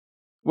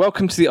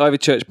Welcome to the Ivy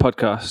Church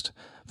podcast.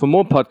 For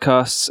more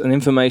podcasts and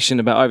information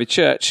about Ivy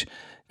Church,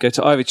 go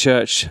to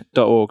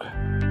ivychurch.org.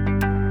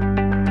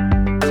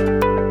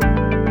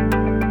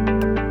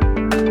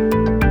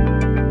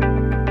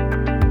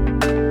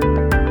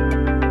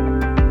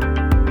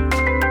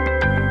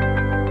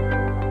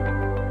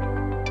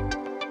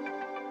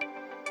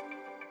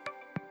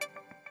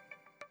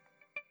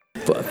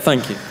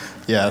 Thank you.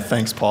 Yeah,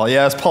 thanks, Paul.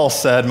 Yeah, as Paul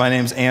said, my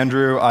name's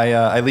Andrew.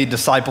 I lead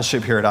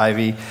discipleship here at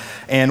Ivy,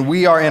 and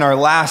we are in our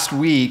last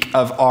week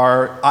of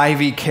our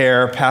Ivy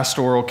Care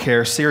Pastoral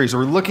Care series.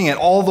 We're looking at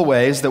all the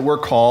ways that we're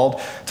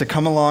called to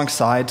come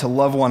alongside, to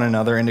love one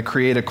another, and to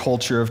create a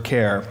culture of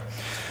care.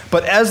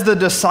 But as the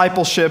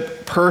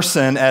discipleship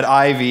person at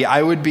Ivy,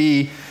 I would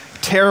be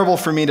terrible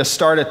for me to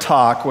start a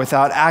talk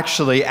without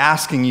actually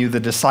asking you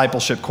the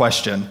discipleship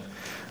question.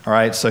 All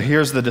right, so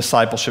here's the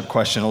discipleship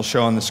question. It'll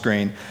show on the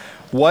screen.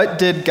 What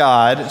did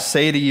God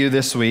say to you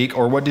this week,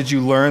 or what did you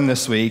learn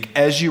this week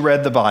as you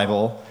read the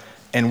Bible,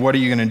 and what are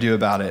you going to do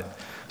about it?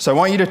 So I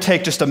want you to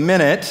take just a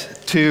minute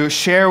to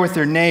share with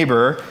your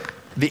neighbor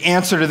the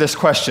answer to this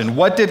question.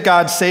 What did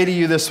God say to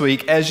you this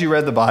week as you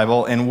read the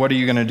Bible, and what are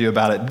you going to do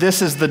about it?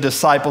 This is the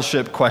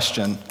discipleship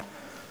question.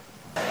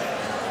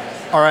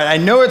 All right, I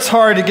know it's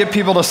hard to get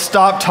people to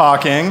stop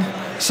talking,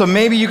 so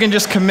maybe you can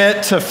just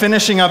commit to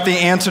finishing up the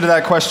answer to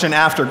that question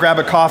after. Grab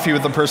a coffee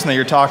with the person that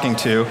you're talking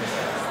to.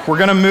 We're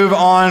going to move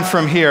on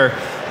from here.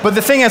 But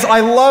the thing is,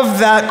 I love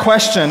that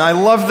question. I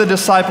love the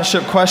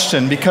discipleship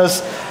question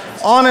because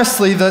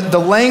honestly, the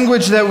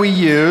language that we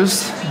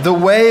use, the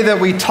way that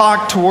we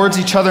talk towards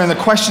each other and the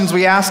questions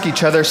we ask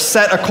each other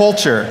set a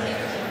culture.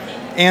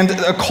 And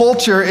a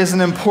culture is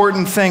an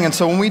important thing. And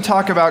so when we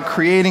talk about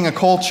creating a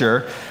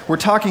culture, we're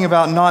talking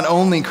about not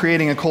only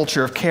creating a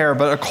culture of care,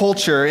 but a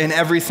culture in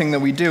everything that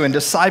we do. And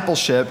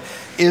discipleship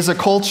is a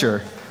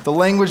culture. The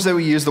language that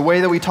we use, the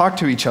way that we talk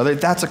to each other,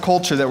 that's a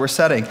culture that we're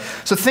setting.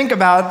 So think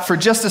about, for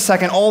just a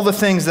second, all the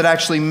things that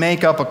actually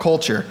make up a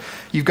culture.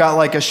 You've got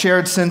like a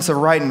shared sense of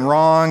right and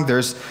wrong.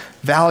 There's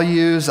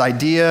values,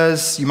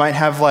 ideas. You might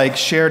have like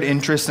shared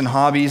interests and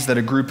hobbies that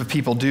a group of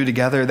people do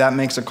together. That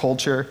makes a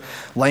culture.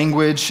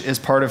 Language is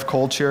part of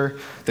culture.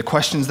 The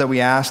questions that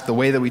we ask, the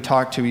way that we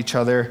talk to each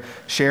other,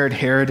 shared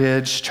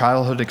heritage,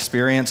 childhood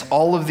experience,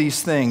 all of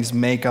these things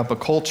make up a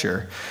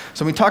culture.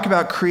 So when we talk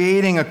about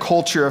creating a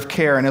culture of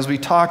care, and as we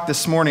talked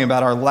this morning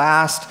about our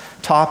last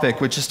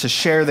topic, which is to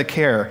share the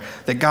care,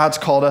 that God's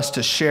called us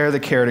to share the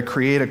care, to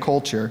create a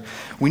culture,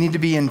 we need to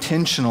be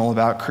intentional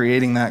about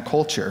creating that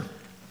culture.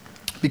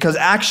 Because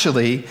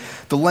actually,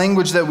 the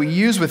language that we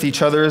use with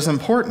each other is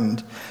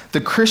important.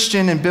 The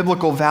Christian and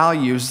biblical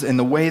values and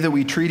the way that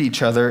we treat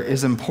each other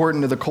is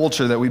important to the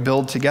culture that we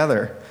build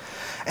together.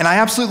 And I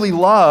absolutely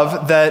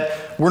love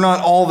that we're not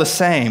all the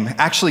same.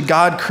 Actually,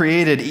 God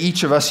created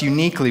each of us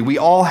uniquely. We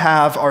all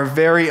have our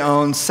very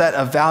own set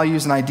of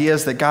values and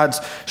ideas that God's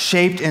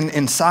shaped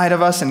inside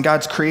of us, and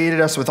God's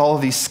created us with all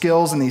of these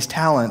skills and these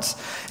talents.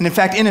 And in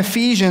fact, in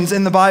Ephesians,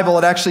 in the Bible,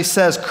 it actually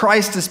says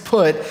Christ has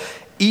put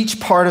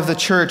each part of the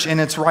church in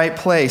its right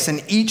place,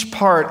 and each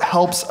part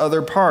helps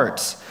other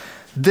parts.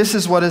 This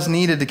is what is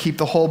needed to keep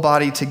the whole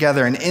body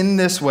together, and in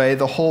this way,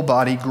 the whole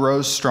body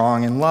grows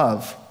strong in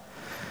love.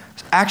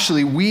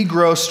 Actually, we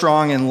grow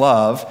strong in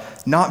love,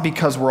 not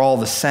because we're all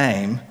the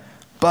same,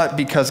 but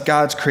because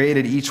God's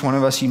created each one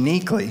of us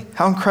uniquely.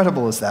 How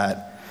incredible is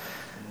that?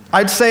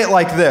 I'd say it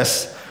like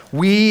this: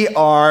 we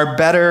are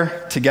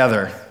better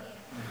together.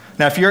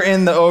 Now, if you're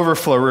in the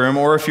overflow room,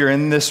 or if you're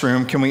in this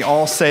room, can we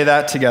all say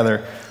that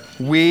together?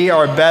 We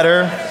are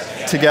better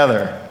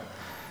together.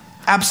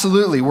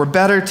 Absolutely, we're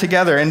better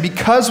together. And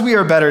because we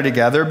are better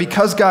together,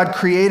 because God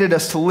created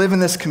us to live in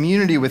this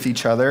community with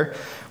each other,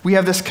 we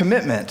have this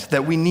commitment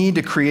that we need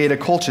to create a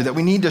culture, that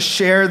we need to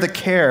share the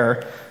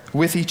care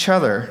with each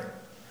other.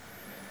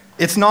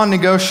 It's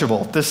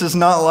non-negotiable. This is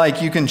not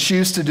like you can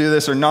choose to do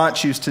this or not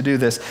choose to do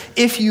this.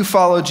 If you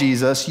follow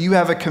Jesus, you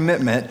have a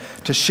commitment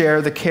to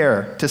share the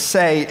care, to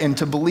say and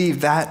to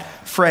believe that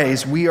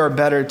phrase, we are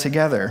better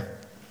together.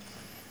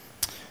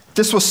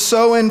 This was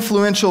so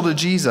influential to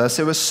Jesus,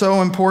 it was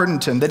so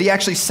important to him, that he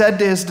actually said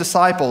to his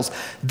disciples,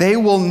 they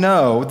will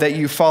know that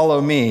you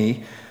follow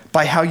me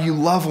by how you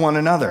love one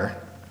another.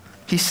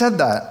 He said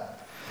that.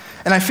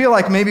 And I feel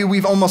like maybe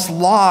we've almost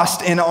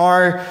lost in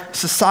our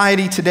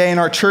society today, in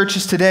our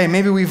churches today,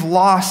 maybe we've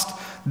lost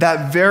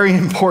that very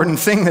important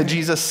thing that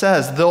Jesus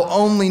says. They'll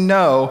only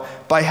know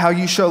by how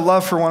you show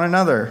love for one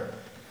another.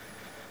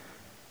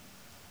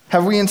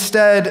 Have we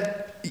instead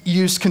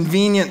use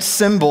convenient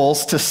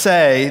symbols to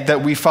say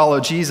that we follow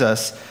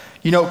Jesus?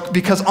 You know,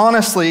 because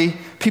honestly,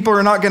 people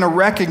are not going to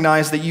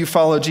recognize that you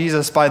follow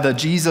Jesus by the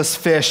Jesus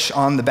fish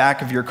on the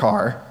back of your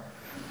car.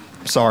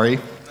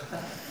 Sorry.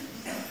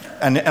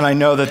 And I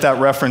know that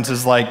reference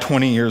is like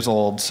 20 years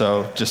old,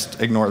 so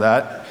just ignore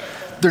that.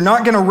 They're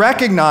not going to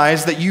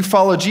recognize that you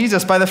follow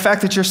Jesus by the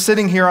fact that you're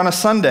sitting here on a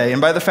Sunday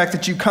and by the fact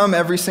that you come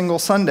every single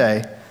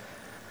Sunday.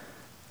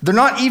 They're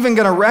not even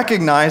going to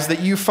recognize that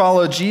you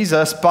follow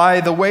Jesus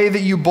by the way that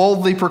you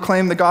boldly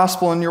proclaim the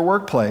gospel in your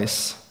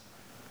workplace.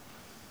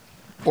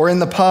 or in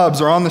the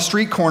pubs or on the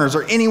street corners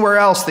or anywhere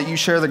else that you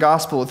share the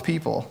gospel with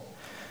people.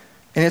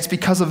 And it's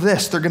because of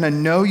this. They're going to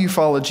know you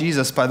follow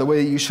Jesus by the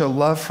way that you show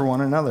love for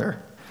one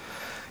another.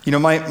 You know,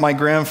 my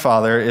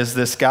grandfather is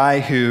this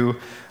guy who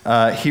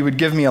he would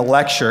give me a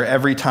lecture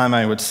every time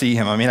I would see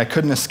him. I mean, I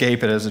couldn't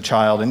escape it as a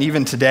child. And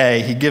even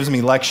today, he gives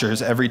me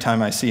lectures every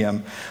time I see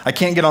him. I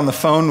can't get on the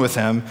phone with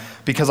him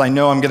because I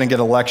know I'm going to get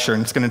a lecture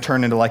and it's going to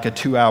turn into like a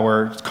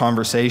 2-hour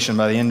conversation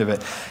by the end of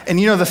it. And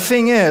you know, the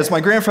thing is,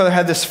 my grandfather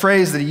had this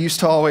phrase that he used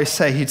to always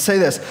say. He'd say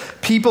this: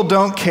 people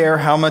don't care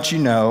how much you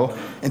know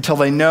until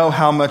they know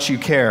how much you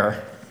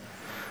care.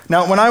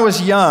 Now, when I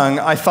was young,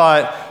 I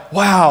thought,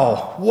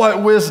 wow,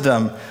 what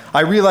wisdom.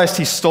 I realized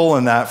he's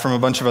stolen that from a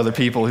bunch of other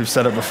people who've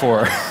said it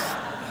before.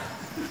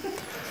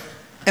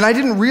 And I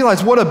didn't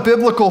realize what a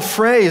biblical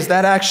phrase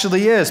that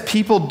actually is.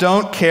 People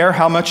don't care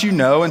how much you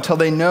know until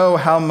they know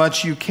how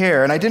much you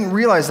care. And I didn't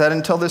realize that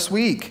until this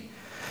week.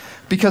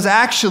 Because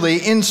actually,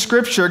 in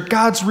Scripture,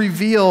 God's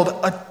revealed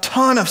a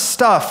ton of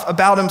stuff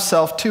about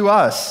himself to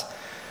us.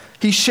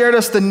 He shared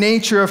us the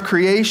nature of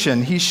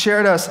creation. He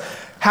shared us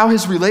how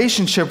his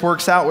relationship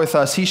works out with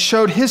us. He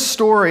showed his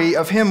story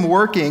of him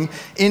working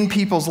in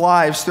people's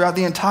lives throughout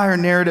the entire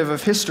narrative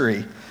of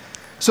history.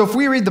 So if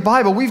we read the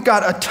Bible, we've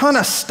got a ton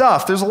of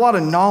stuff. There's a lot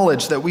of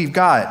knowledge that we've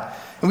got.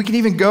 And we can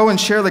even go and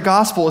share the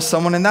gospel with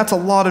someone, and that's a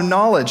lot of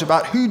knowledge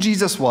about who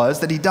Jesus was,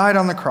 that he died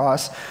on the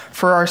cross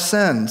for our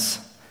sins.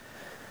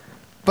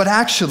 But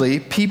actually,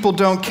 people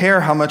don't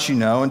care how much you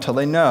know until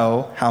they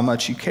know how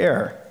much you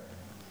care.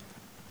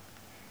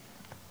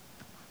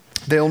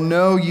 They'll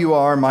know you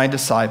are my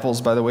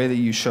disciples by the way that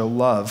you show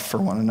love for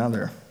one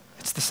another.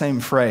 It's the same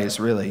phrase,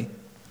 really.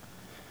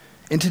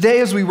 And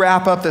today, as we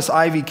wrap up this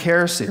Ivy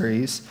Care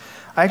series,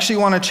 I actually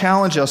want to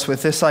challenge us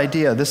with this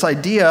idea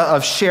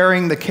of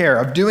sharing the care,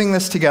 of doing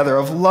this together,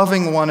 of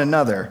loving one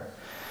another.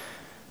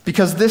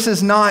 Because this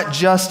is not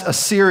just a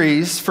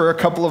series for a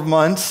couple of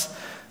months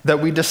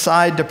that we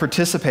decide to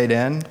participate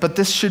in, but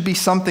this should be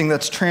something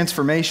that's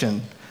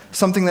transformation,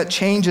 something that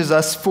changes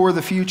us for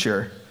the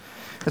future.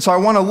 And so I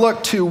want to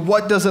look to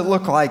what does it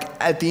look like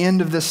at the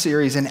end of this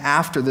series and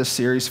after this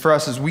series for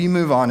us as we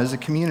move on as a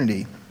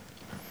community.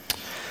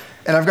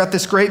 And I've got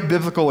this great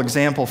biblical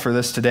example for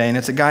this today, and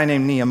it's a guy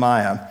named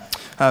Nehemiah.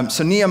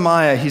 So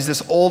Nehemiah, he's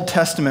this Old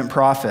Testament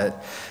prophet,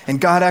 and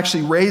God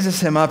actually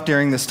raises him up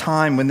during this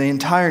time when the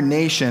entire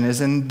nation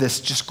is in this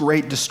just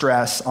great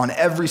distress on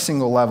every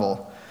single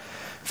level.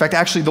 In fact,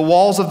 actually, the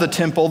walls of the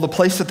temple, the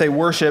place that they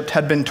worshiped,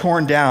 had been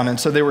torn down, and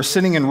so they were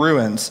sitting in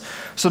ruins.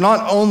 So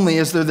not only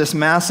is there this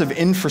massive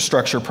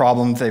infrastructure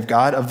problem they've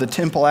got of the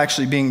temple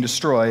actually being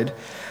destroyed,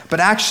 but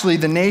actually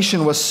the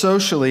nation was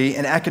socially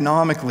and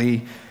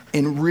economically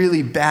in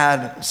really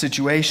bad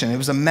situation. It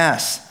was a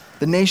mess.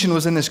 The nation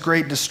was in this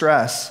great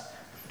distress.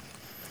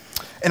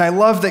 And I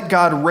love that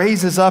God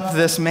raises up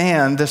this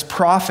man, this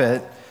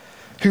prophet,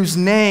 whose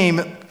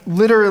name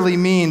literally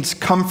means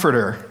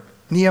comforter.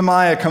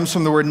 Nehemiah comes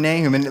from the word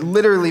Nahum, and it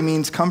literally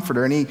means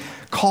comforter. And he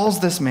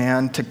calls this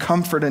man to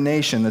comfort a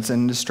nation that's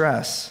in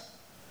distress.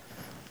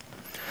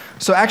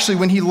 So actually,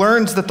 when he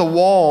learns that the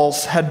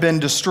walls had been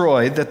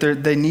destroyed, that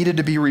they needed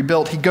to be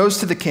rebuilt, he goes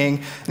to the king,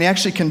 and he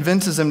actually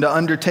convinces him to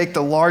undertake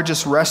the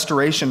largest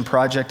restoration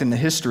project in the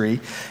history.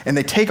 And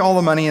they take all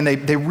the money, and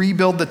they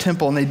rebuild the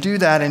temple, and they do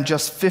that in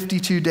just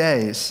 52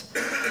 days.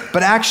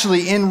 But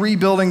actually, in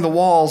rebuilding the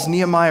walls,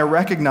 Nehemiah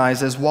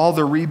recognizes, while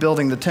they're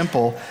rebuilding the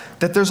temple,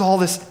 that there's all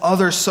this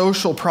other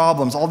social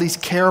problems, all these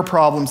care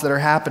problems that are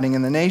happening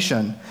in the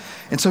nation.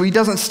 And so he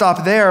doesn't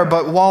stop there,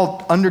 but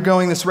while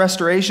undergoing this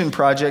restoration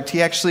project,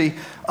 he actually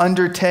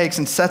undertakes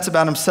and sets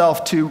about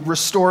himself to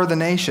restore the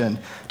nation,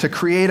 to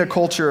create a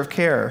culture of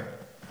care.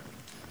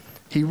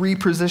 He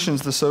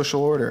repositions the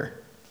social order.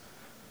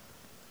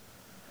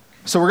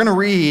 So we're going to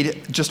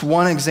read just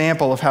one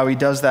example of how he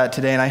does that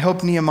today, and I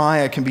hope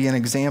Nehemiah can be an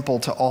example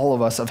to all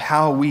of us of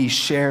how we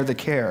share the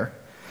care.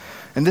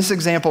 And this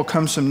example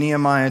comes from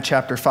Nehemiah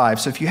chapter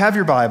 5. So if you have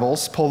your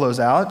Bibles, pull those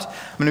out.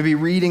 I'm going to be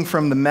reading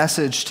from the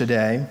Message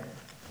today,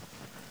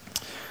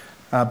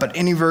 but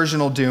any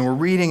version will do. We're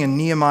reading in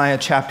Nehemiah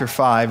chapter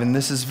 5, and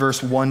this is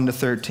verse 1 to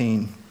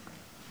 13.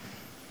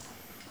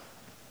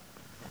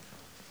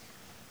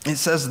 It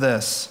says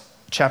this,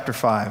 chapter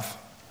 5.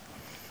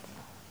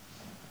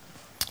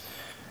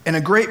 And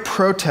a great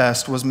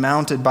protest was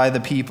mounted by the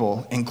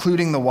people,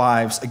 including the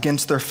wives,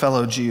 against their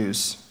fellow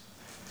Jews.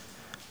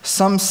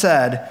 Some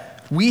said,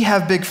 "We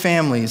have big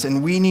families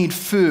and we need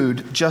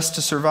food just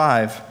to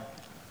survive."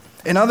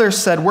 And others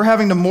said, "We're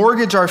having to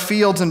mortgage our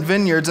fields and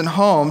vineyards and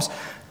homes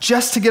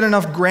just to get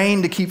enough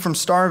grain to keep from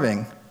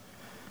starving."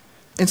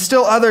 And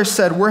still others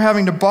said, "We're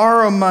having to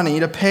borrow money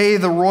to pay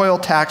the royal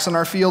tax on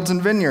our fields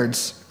and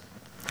vineyards.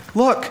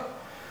 Look,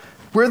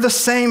 we're the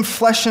same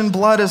flesh and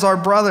blood as our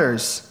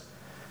brothers.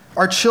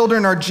 Our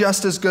children are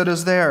just as good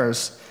as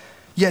theirs.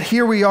 Yet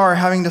here we are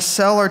having to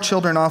sell our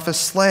children off as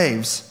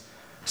slaves.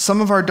 Some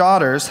of our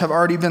daughters have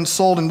already been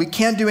sold, and we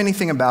can't do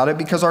anything about it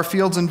because our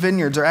fields and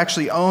vineyards are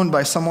actually owned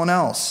by someone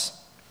else."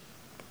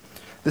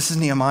 This is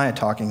Nehemiah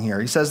talking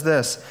here. He says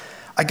this,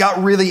 I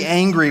got really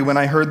angry when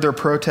I heard their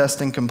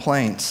protests and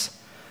complaints.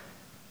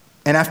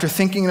 And after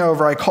thinking it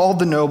over, I called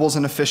the nobles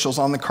and officials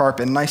on the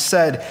carpet, and I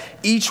said,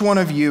 each one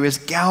of you is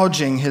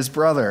gouging his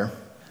brother.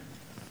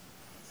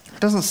 It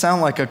doesn't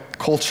sound like a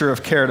culture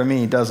of care to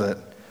me, does it?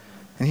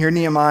 And here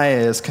Nehemiah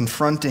is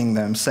confronting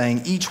them,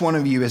 saying, each one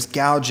of you is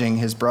gouging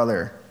his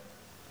brother.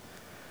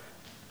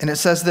 And it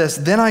says this,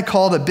 then I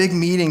called a big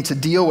meeting to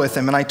deal with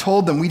him, and I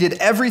told them we did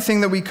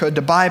everything that we could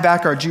to buy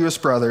back our Jewish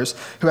brothers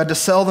who had to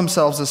sell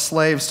themselves as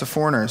slaves to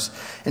foreigners.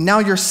 And now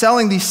you're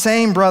selling these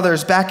same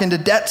brothers back into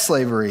debt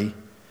slavery.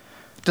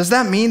 Does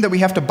that mean that we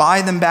have to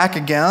buy them back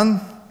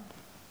again?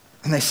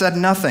 And they said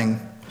nothing.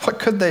 What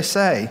could they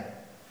say?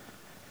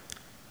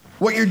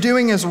 What you're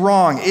doing is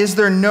wrong. Is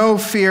there no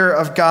fear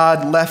of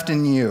God left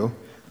in you?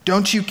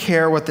 Don't you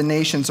care what the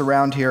nations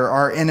around here,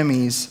 our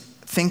enemies,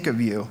 think of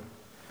you?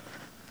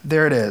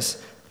 There it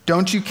is.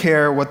 Don't you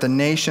care what the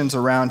nations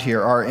around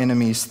here, our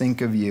enemies,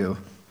 think of you?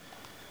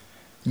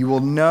 You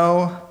will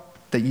know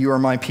that you are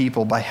my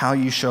people by how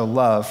you show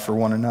love for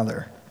one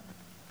another.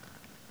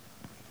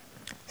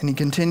 And he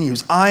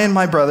continues, I and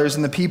my brothers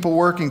and the people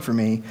working for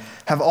me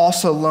have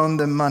also loaned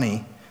them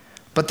money.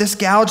 But this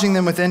gouging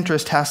them with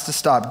interest has to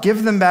stop.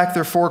 Give them back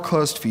their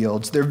foreclosed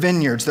fields, their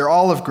vineyards, their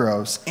olive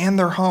groves, and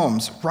their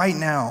homes right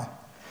now.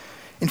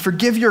 And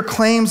forgive your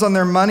claims on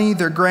their money,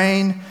 their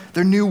grain,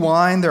 their new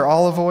wine, their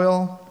olive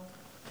oil.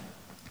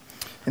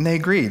 And they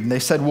agreed. And they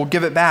said, we'll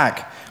give it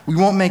back. We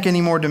won't make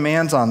any more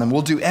demands on them.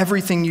 We'll do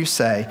everything you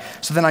say.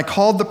 So then I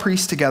called the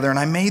priests together and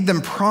I made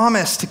them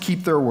promise to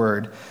keep their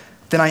word.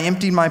 Then I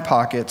emptied my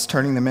pockets,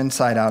 turning them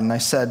inside out, and I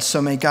said,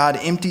 so may God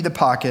empty the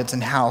pockets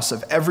and house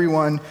of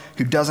everyone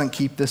who doesn't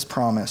keep this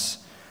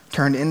promise.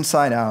 Turned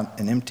inside out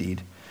and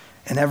emptied.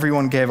 And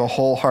everyone gave a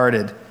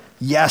wholehearted,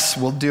 yes,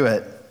 we'll do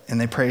it. And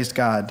they praised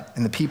God,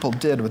 and the people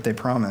did what they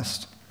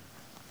promised.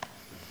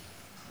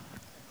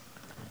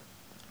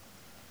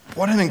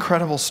 What an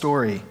incredible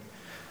story.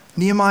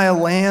 Nehemiah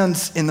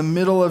lands in the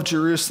middle of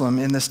Jerusalem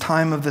in this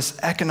time of this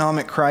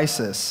economic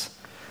crisis,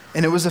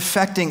 and it was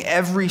affecting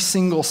every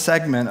single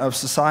segment of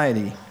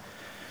society.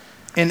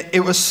 And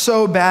it was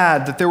so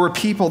bad that there were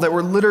people that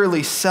were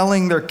literally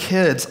selling their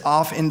kids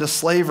off into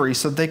slavery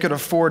so they could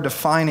afford to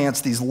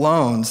finance these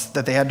loans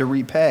that they had to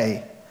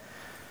repay.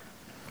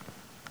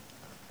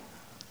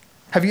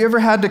 Have you ever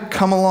had to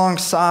come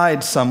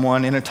alongside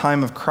someone in a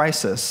time of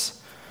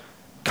crisis,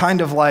 kind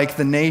of like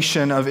the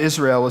nation of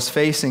Israel was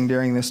facing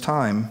during this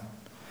time?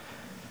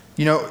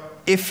 You know,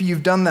 if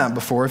you've done that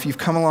before, if you've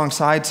come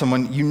alongside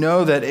someone, you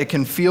know that it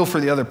can feel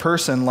for the other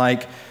person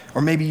like,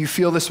 or maybe you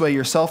feel this way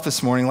yourself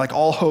this morning, like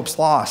all hope's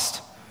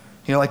lost.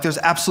 You know, like there's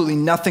absolutely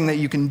nothing that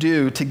you can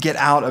do to get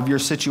out of your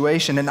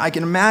situation. And I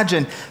can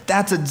imagine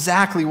that's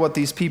exactly what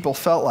these people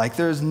felt like.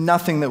 There's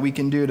nothing that we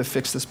can do to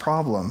fix this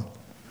problem.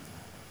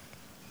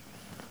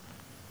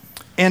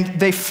 And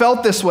they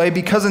felt this way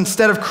because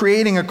instead of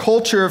creating a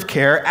culture of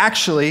care,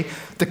 actually,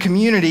 the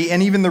community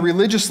and even the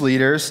religious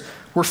leaders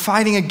were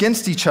fighting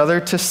against each other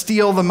to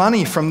steal the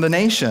money from the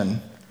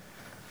nation.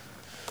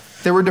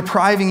 They were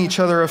depriving each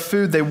other of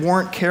food. They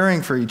weren't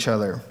caring for each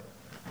other.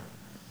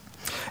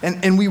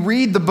 And we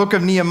read the book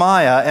of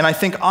Nehemiah, and I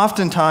think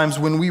oftentimes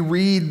when we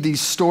read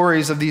these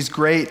stories of these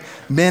great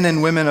men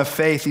and women of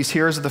faith, these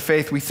heroes of the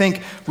faith, we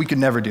think we could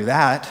never do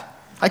that.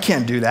 I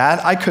can't do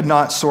that. I could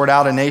not sort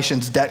out a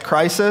nation's debt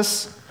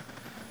crisis.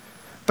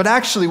 But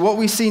actually, what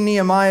we see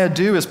Nehemiah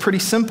do is pretty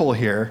simple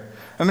here.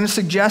 I'm going to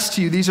suggest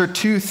to you these are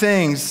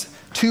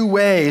two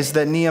ways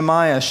that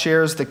Nehemiah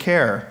shares the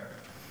care.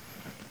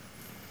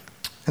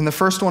 And the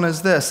first one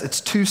is this.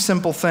 It's two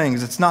simple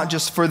things. It's not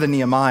just for the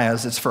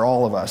Nehemiahs, it's for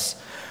all of us.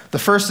 The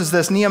first is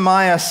this.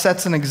 Nehemiah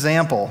sets an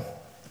example.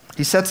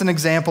 He sets an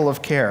example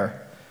of care.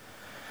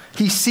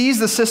 He sees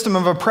the system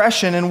of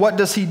oppression, and what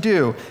does he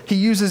do? He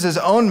uses his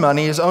own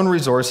money, his own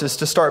resources,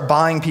 to start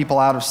buying people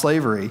out of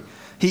slavery.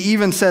 He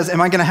even says, am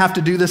I going to have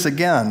to do this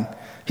again?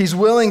 He's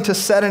willing to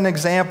set an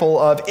example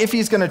of, if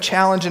he's going to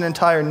challenge an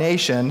entire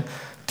nation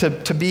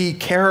to be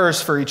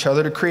carers for each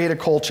other, to create a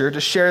culture,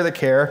 to share the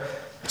care,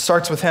 it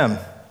starts with him,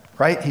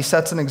 right? He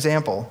sets an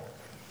example.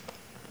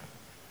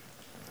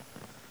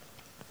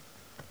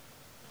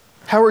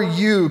 How are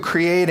you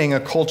creating a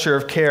culture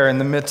of care in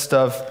the midst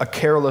of a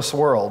careless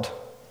world?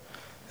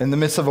 In the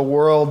midst of a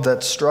world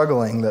that's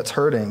struggling, that's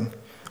hurting,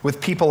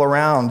 with people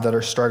around that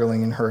are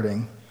struggling and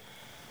hurting?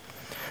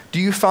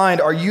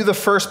 Are you the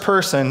first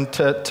person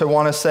to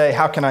want to say,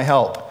 how can I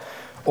help?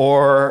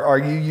 Or are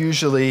you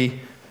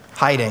usually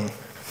hiding?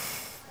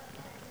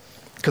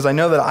 Because I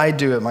know that I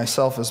do it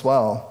myself as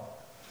well.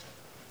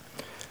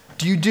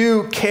 Do you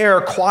do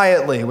care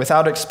quietly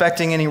without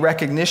expecting any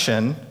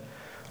recognition?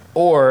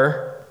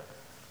 Or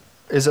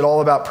is it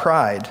all about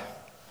pride?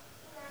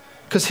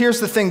 Because here's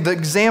the thing, the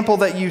example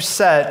that you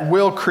set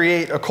will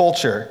create a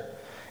culture.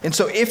 And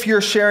so if you're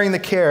sharing the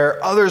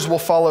care, others will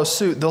follow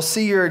suit. They'll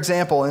see your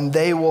example and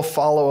they will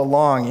follow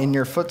along in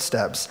your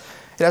footsteps.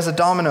 It has a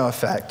domino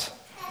effect.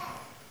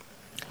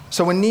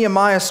 So when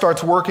Nehemiah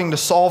starts working to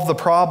solve the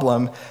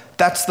problem,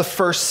 That's the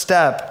first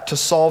step to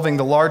solving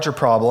the larger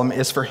problem,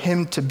 is for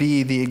him to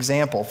be the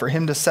example, for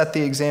him to set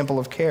the example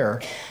of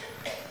care.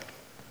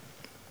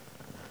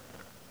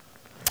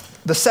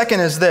 The second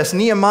is this: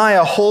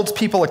 Nehemiah holds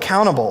people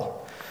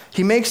accountable.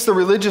 He makes the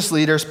religious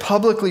leaders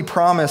publicly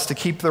promise to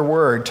keep their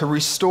word, to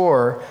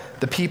restore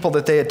the people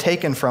that they had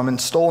taken from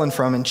and stolen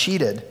from and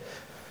cheated.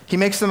 He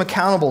makes them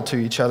accountable to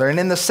each other. And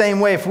in the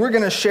same way, if we're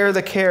going to share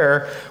the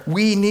care,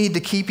 we need to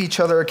keep each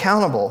other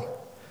accountable.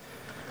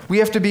 We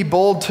have to be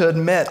bold to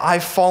admit,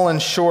 I've fallen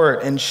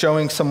short in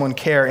showing someone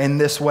care in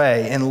this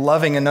way, in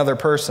loving another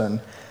person.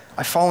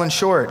 I've fallen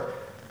short.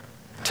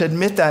 To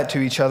admit that to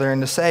each other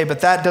and to say, but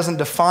that doesn't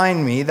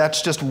define me.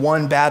 That's just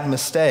one bad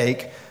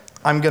mistake.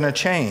 I'm going to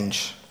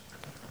change.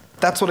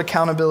 That's what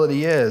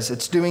accountability is.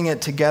 It's doing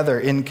it together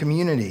in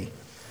community.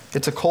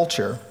 It's a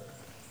culture.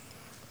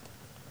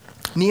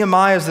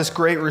 Nehemiah is this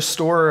great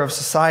restorer of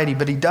society,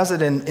 but he does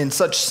it in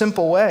such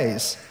simple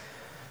ways.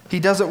 He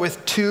does it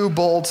with two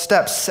bold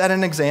steps: set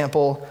an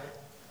example,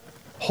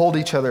 hold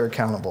each other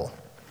accountable.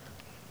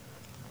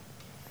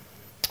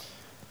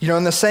 You know,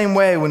 in the same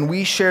way, when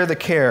we share the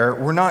care,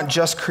 we're not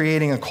just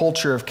creating a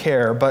culture of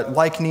care, but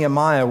like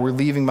Nehemiah, we're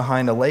leaving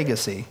behind a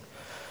legacy.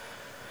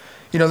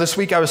 You know, this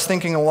week I was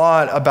thinking a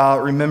lot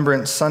about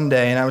Remembrance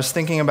Sunday, and I was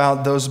thinking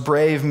about those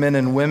brave men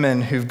and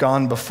women who've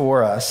gone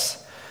before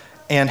us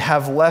and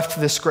have left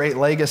this great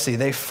legacy.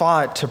 They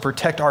fought to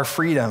protect our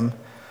freedom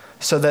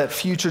so that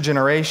future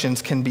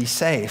generations can be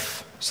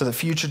safe, so that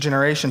future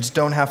generations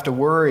don't have to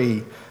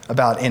worry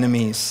about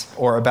enemies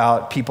or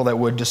about people that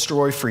would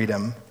destroy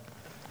freedom.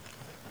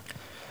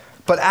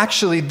 But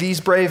actually,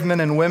 these brave men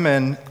and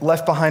women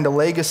left behind a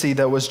legacy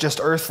that was just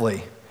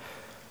earthly.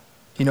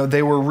 You know,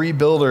 they were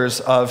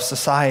rebuilders of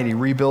society,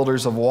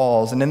 rebuilders of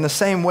walls. And in the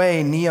same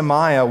way,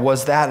 Nehemiah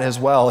was that as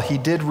well. He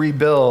did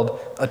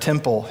rebuild a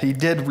temple. He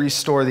did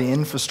restore the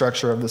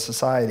infrastructure of the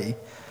society.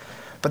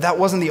 But that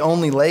wasn't the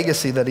only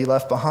legacy that he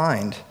left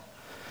behind.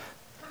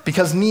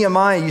 Because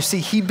Nehemiah, you see,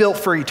 he built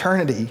for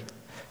eternity.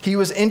 He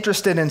was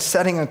interested in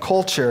setting a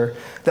culture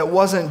that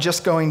wasn't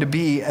just going to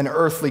be an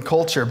earthly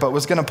culture, but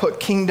was going to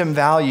put kingdom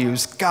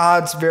values,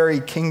 God's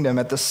very kingdom,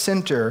 at the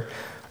center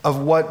of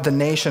what the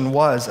nation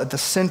was, at the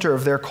center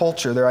of their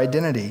culture, their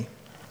identity.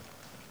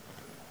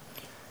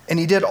 And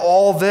he did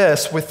all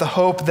this with the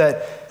hope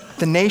that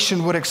the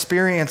nation would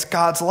experience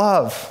God's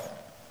love.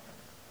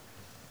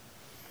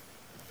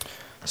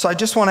 So I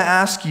just want to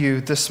ask you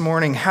this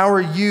morning, how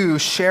are you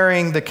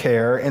sharing the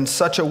care in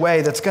such a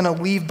way that's going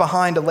to leave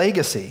behind a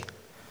legacy?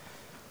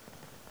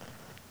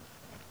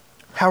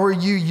 How are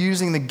you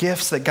using the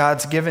gifts that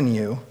God's given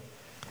you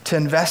to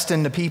invest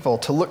into people,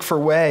 to look for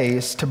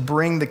ways to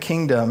bring the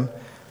kingdom,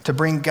 to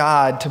bring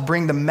God, to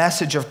bring the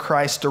message of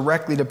Christ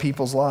directly to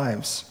people's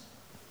lives?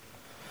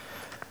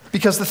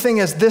 Because the thing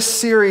is, this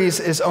series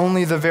is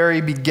only the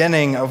very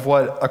beginning of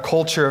what a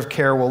culture of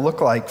care will look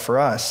like for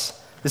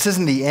us. This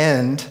isn't the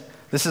end.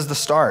 This is the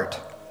start.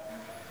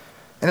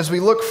 And as we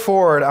look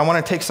forward, I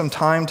want to take some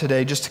time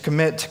today just to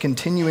commit to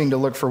continuing to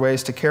look for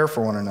ways to care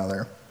for one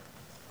another.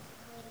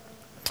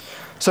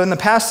 So in the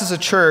past as a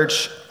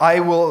church,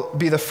 I will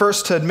be the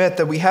first to admit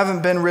that we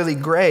haven't been really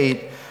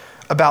great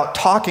about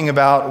talking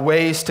about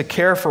ways to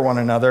care for one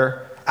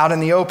another out in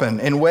the open,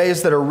 in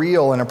ways that are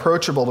real and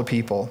approachable to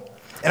people.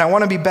 And I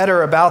want to be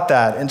better about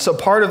that. And so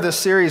part of this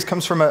series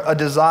comes from a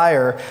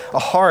desire, a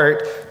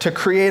heart, to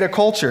create a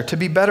culture, to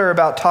be better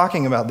about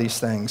talking about these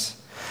things.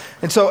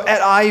 And so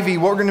at Ivy,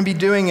 what we're going to be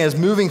doing is,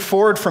 moving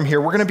forward from here,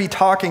 we're going to be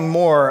talking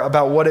more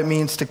about what it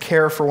means to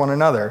care for one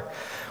another.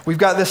 We've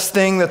got this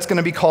thing that's going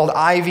to be called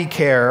Ivy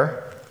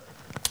Care,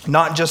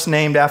 not just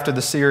named after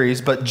the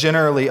series, but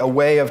generally a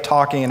way of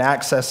talking and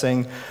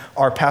accessing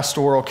our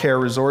pastoral care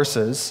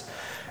resources.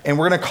 And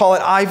we're going to call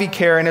it Ivy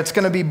Care, and it's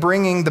going to be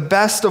bringing the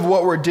best of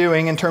what we're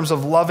doing in terms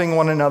of loving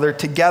one another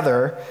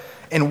together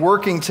and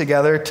working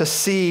together to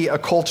see a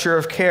culture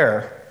of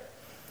care.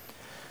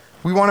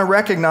 We want to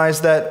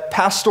recognize that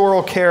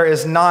pastoral care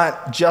is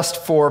not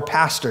just for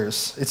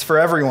pastors. It's for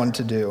everyone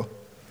to do.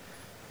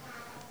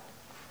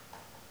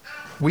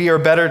 We are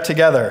better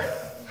together,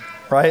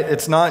 right?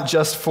 It's not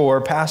just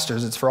for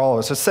pastors, it's for all of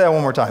us. Let's say it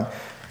one more time.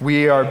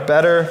 We are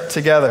better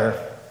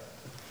together.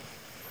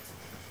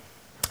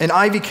 And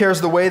Ivy Care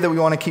is the way that we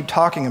want to keep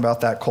talking about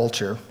that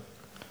culture,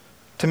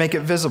 to make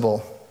it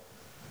visible.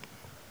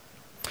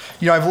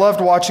 You know, I've loved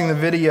watching the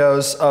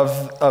videos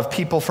of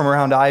people from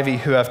around Ivy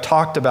who have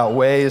talked about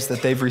ways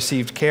that they've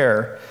received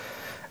care.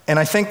 And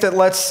I think that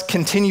let's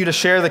continue to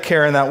share the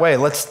care in that way.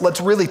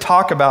 Let's really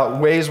talk about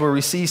ways where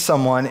we see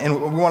someone,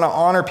 and we want to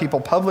honor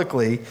people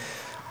publicly,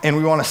 and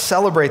we want to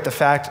celebrate the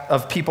fact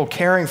of people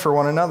caring for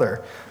one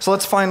another. So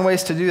let's find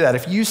ways to do that.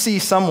 If you see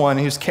someone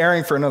who's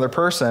caring for another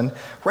person,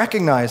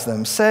 recognize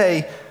them.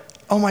 Say,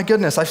 oh my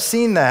goodness, I've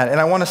seen that,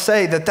 and I want to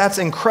say that that's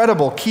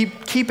incredible.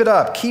 Keep it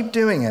up. Keep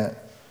doing it.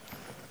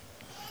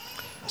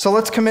 So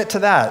let's commit to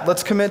that.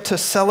 Let's commit to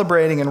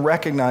celebrating and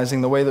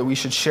recognizing the way that we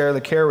should share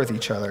the care with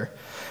each other.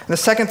 And the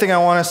second thing I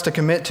want us to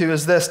commit to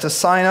is this: to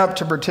sign up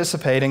to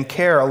participate and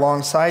care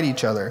alongside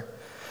each other.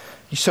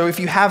 So if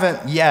you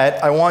haven't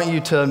yet, I want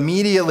you to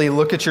immediately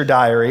look at your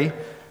diary,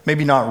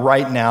 maybe not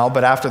right now,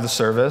 but after the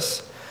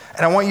service,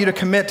 and I want you to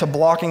commit to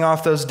blocking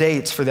off those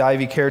dates for the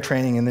Ivy Care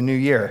training in the new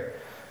year.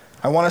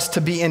 I want us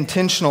to be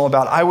intentional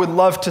about, I would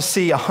love to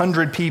see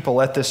 100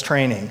 people at this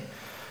training.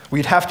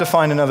 We'd have to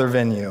find another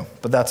venue,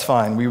 but that's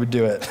fine, we would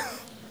do it.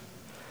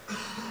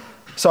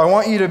 So I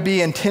want you to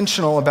be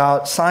intentional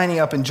about signing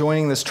up and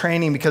joining this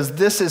training because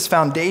this is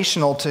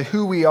foundational to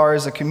who we are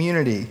as a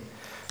community.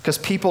 Because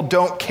people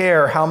don't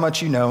care how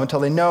much you know until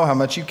they know how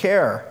much you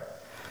care.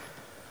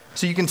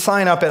 So you can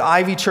sign up at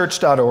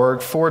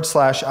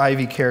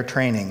ivychurch.org/Ivy Care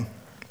training.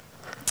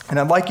 And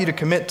I'd like you to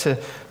commit to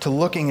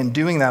looking and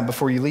doing that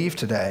before you leave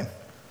today.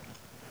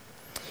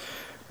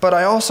 But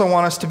I also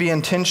want us to be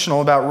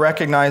intentional about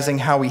recognizing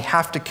how we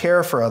have to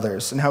care for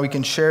others and how we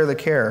can share the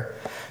care.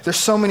 There's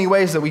so many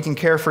ways that we can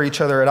care for each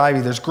other at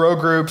Ivy. There's grow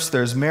groups,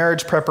 there's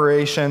marriage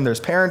preparation,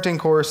 there's parenting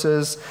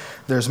courses,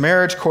 there's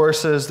marriage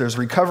courses, there's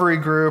recovery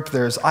group,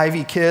 there's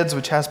Ivy Kids,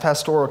 which has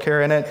pastoral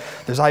care in it,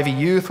 there's Ivy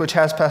Youth, which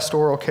has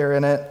pastoral care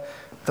in it.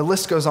 The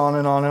list goes on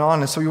and on and on.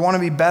 And so we want to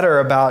be better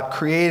about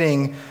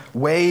creating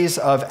ways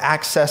of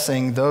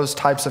accessing those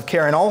types of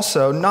care, and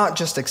also not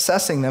just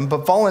accessing them,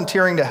 but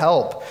volunteering to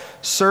help,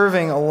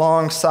 serving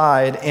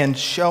alongside and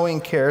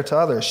showing care to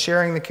others,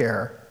 sharing the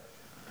care.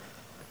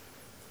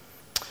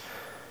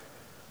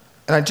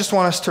 And I just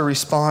want us to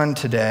respond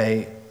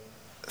today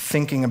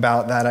thinking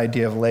about that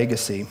idea of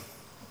legacy.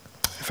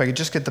 If I could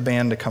just get the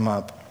band to come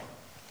up.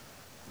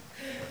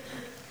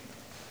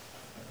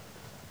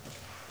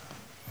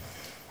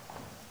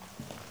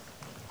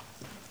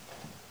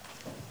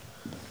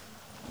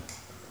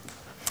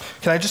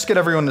 Can I just get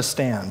everyone to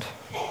stand?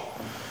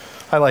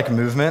 I like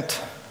movement.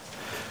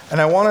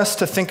 And I want us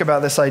to think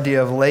about this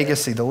idea of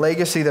legacy, the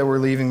legacy that we're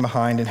leaving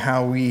behind and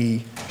how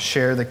we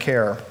share the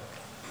care.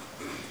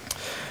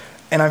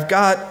 And I've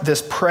got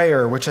this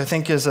prayer, which I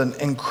think is an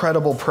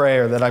incredible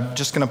prayer that I'm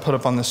just going to put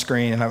up on the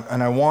screen,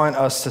 and I want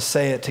us to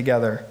say it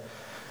together.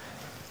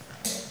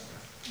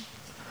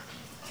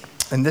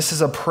 And this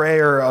is a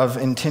prayer of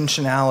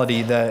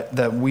intentionality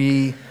that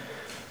we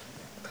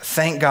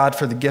thank God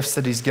for the gifts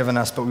that he's given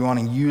us, but we want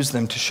to use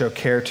them to show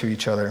care to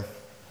each other.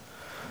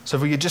 So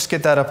if we could just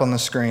get that up on the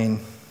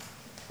screen.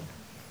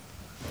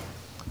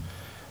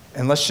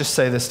 And let's just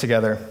say this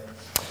together.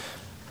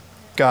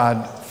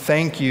 God,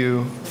 thank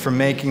you for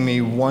making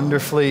me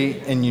wonderfully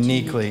and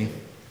uniquely.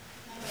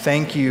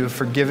 Thank you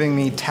for giving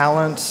me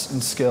talents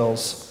and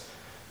skills.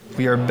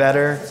 We are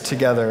better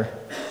together.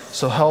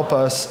 So help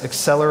us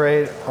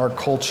accelerate our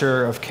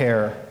culture of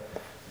care.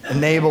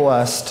 Enable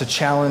us to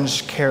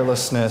challenge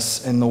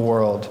carelessness in the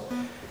world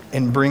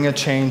and bring a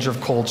change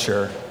of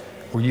culture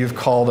where you've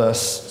called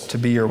us to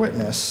be your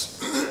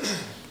witness.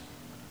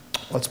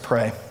 Let's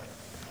pray.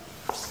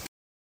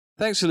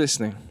 Thanks for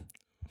listening.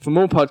 For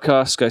more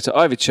podcasts, go to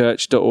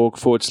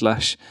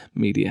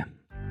ivychurch.org/media.